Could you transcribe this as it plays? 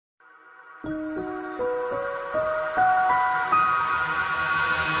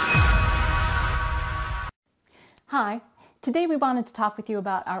Hi, today we wanted to talk with you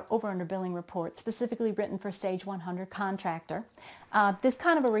about our over-under billing report, specifically written for Sage 100 Contractor. This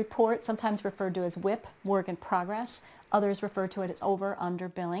kind of a report, sometimes referred to as WIP, work in progress. Others refer to it as over-under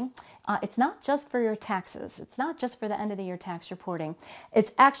billing. It's not just for your taxes. It's not just for the end of the year tax reporting.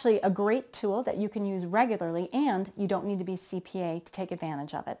 It's actually a great tool that you can use regularly, and you don't need to be CPA to take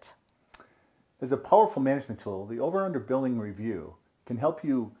advantage of it. As a powerful management tool, the over-under billing review can help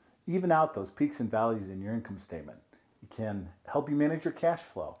you even out those peaks and valleys in your income statement. It can help you manage your cash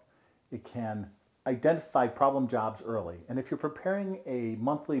flow. It can identify problem jobs early. And if you're preparing a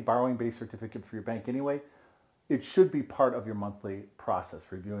monthly borrowing base certificate for your bank anyway, it should be part of your monthly process,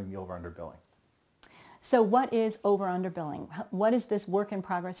 reviewing the over-under billing. So what is over-under billing? What is this work in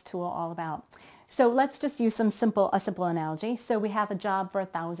progress tool all about? So let's just use a simple analogy. So we have a job for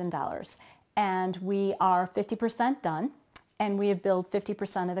 $1,000 and we are 50% done, and we have billed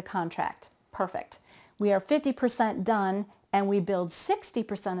 50% of the contract. Perfect. We are 50% done and we billed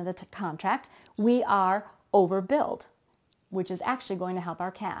 60% of the contract. We are overbilled, which is actually going to help our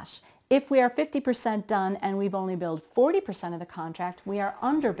cash. If we are 50% done and we've only billed 40% of the contract, we are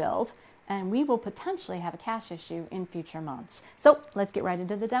underbilled, and we will potentially have a cash issue in future months. So let's get right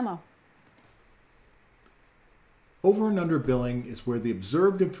into the demo. Over and under billing is where the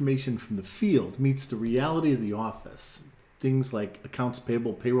observed information from the field meets the reality of the office. Things like accounts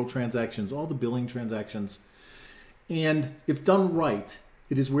payable, payroll transactions, all the billing transactions. And if done right,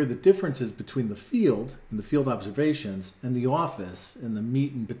 it is where the differences between the field and the field observations and the office and the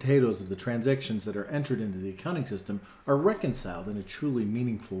meat and potatoes of the transactions that are entered into the accounting system are reconciled in a truly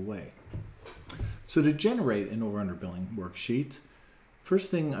meaningful way. So to generate an over under billing worksheet, first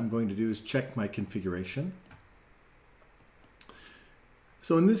thing I'm going to do is check my configuration.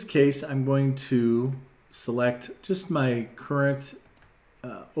 So in this case, I'm going to select just my current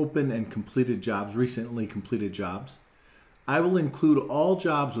open and completed jobs, recently completed jobs. I will include all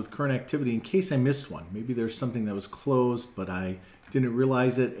jobs with current activity in case I missed one. Maybe there's something that was closed, but I didn't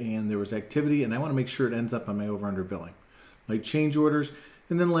realize it and there was activity, and I want to make sure it ends up on my over-under billing. My change orders,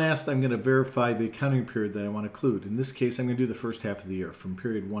 and then last I'm going to verify the accounting period that I want to include. In this case, I'm going to do the first half of the year, from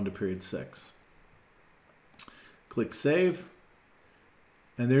period 1 to period 6. Click Save.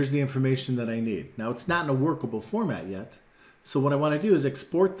 And there's the information that I need. Now, it's not in a workable format yet, so what I want to do is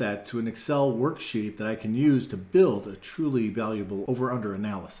export that to an Excel worksheet that I can use to build a truly valuable over-under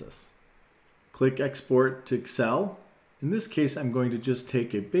analysis. Click Export to Excel. In this case, I'm going to just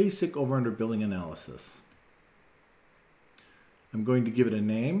take a basic over-under billing analysis. I'm going to give it a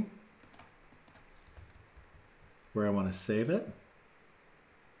name where I want to save it,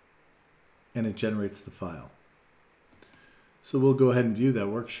 and it generates the file. So we'll go ahead and view that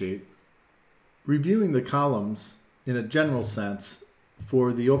worksheet. Reviewing the columns in a general sense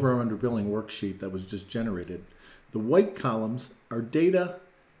for the over and under billing worksheet that was just generated. The white columns are data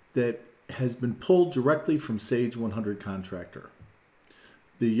that has been pulled directly from Sage 100 Contractor.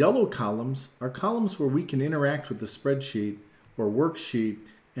 The yellow columns are columns where we can interact with the spreadsheet or worksheet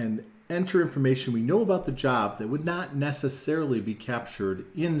and enter information we know about the job that would not necessarily be captured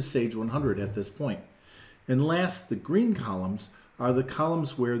in Sage 100 at this point. And last, the green columns are the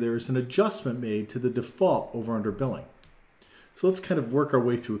columns where there's an adjustment made to the default over-under billing. So let's kind of work our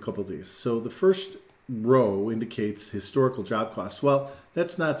way through a couple of these. So the first row indicates historical job costs. Well,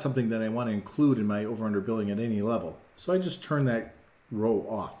 that's not something that I want to include in my over-under billing at any level. So I just turn that row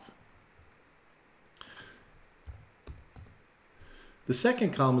off. The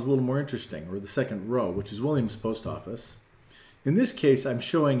second column is a little more interesting, or the second row, which is Williams Post Office. In this case, I'm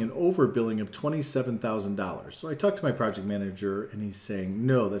showing an overbilling of $27,000. So I talked to my project manager and he's saying,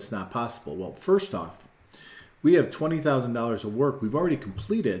 no, that's not possible. Well, first off, we have $20,000 of work we've already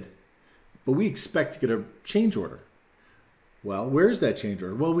completed, but we expect to get a change order. Well, where's that change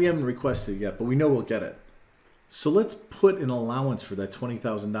order? Well, we haven't requested it yet, but we know we'll get it. So let's put an allowance for that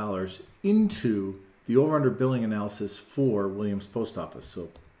 $20,000 into the over-under billing analysis for Williams Post Office. So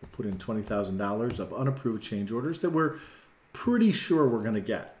we'll put in $20,000 of unapproved change orders that we're pretty sure we're going to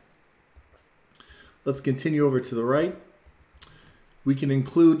get. Let's continue over to the right. We can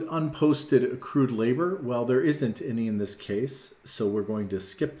include unposted accrued labor. Well, there isn't any in this case, so we're going to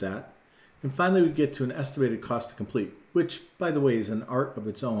skip that. And finally, we get to an estimated cost to complete, which, by the way, is an art of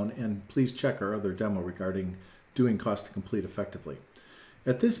its own, and please check our other demo regarding doing cost to complete effectively.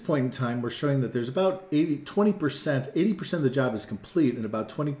 At this point in time, we're showing that there's about 80% of the job is complete, and about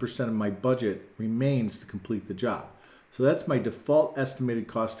 20% of my budget remains to complete the job. So that's my default estimated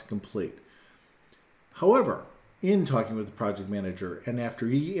cost to complete. However, in talking with the project manager, and after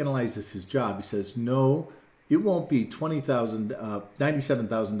he analyzes his job, he says, no, it won't be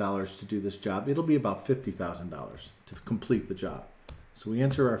 $97,000 to do this job. It'll be about $50,000 to complete the job. So we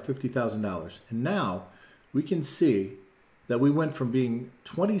enter our $50,000, and now we can see that we went from being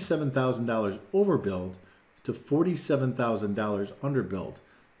 $27,000 overbilled to $47,000 underbilled.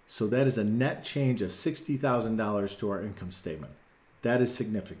 So that is a net change of $60,000 to our income statement. That is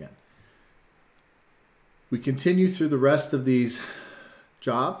significant. We continue through the rest of these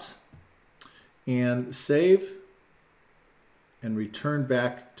jobs and save and return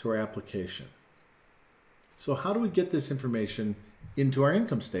back to our application. So how do we get this information into our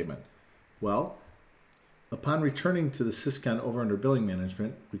income statement? Well, upon returning to the Syscon over under billing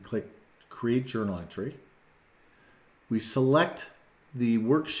management, we click Create Journal Entry. We select the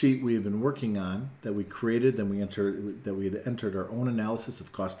worksheet we have been working on that we created, then we had entered our own analysis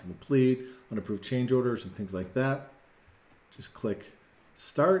of cost to complete, unapproved change orders, and things like that. Just click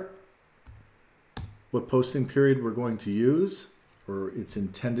Start. What posting period we're going to use, or it's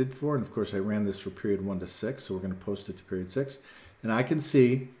intended for, and of course I ran this for period 1 to 6, so we're going to post it to period 6. And I can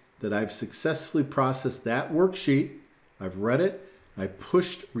see that I've successfully processed that worksheet. I've read it. I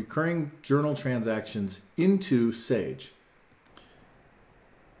pushed recurring journal transactions into Sage.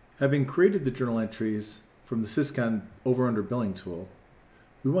 Having created the journal entries from the Syscon over under billing tool,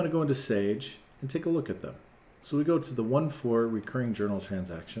 we want to go into Sage and take a look at them. So we go to the 1-4 recurring journal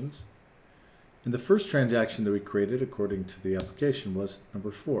transactions. And the first transaction that we created according to the application was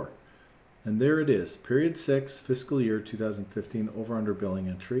number 4. And there it is, period 6, fiscal year 2015 over under billing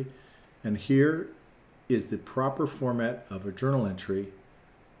entry. And here is the proper format of a journal entry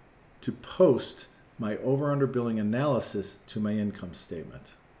to post my over under billing analysis to my income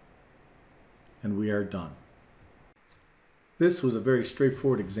statement. And we are done. This was a very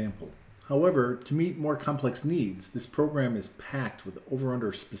straightforward example. However, to meet more complex needs, this program is packed with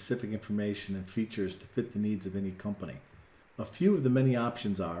over-under specific information and features to fit the needs of any company. A few of the many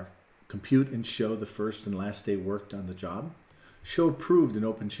options are compute and show the first and last day worked on the job, show approved and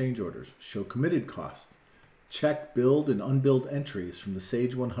open change orders, show committed costs, check billed and unbilled entries from the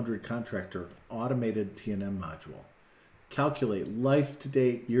Sage 100 Contractor automated T&M module, calculate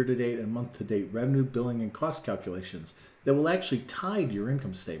life-to-date, year-to-date, and month-to-date revenue, billing, and cost calculations that will actually tie to your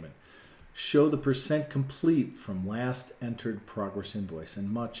income statement, show the percent complete from last entered progress invoice, and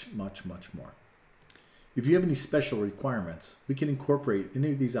much, much, much more. If you have any special requirements, we can incorporate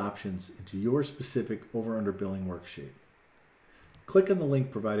any of these options into your specific over-under billing worksheet. Click on the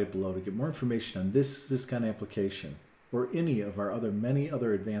link provided below to get more information on this Syscon application or any of our many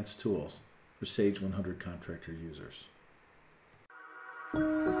other advanced tools for Sage 100 Contractor users.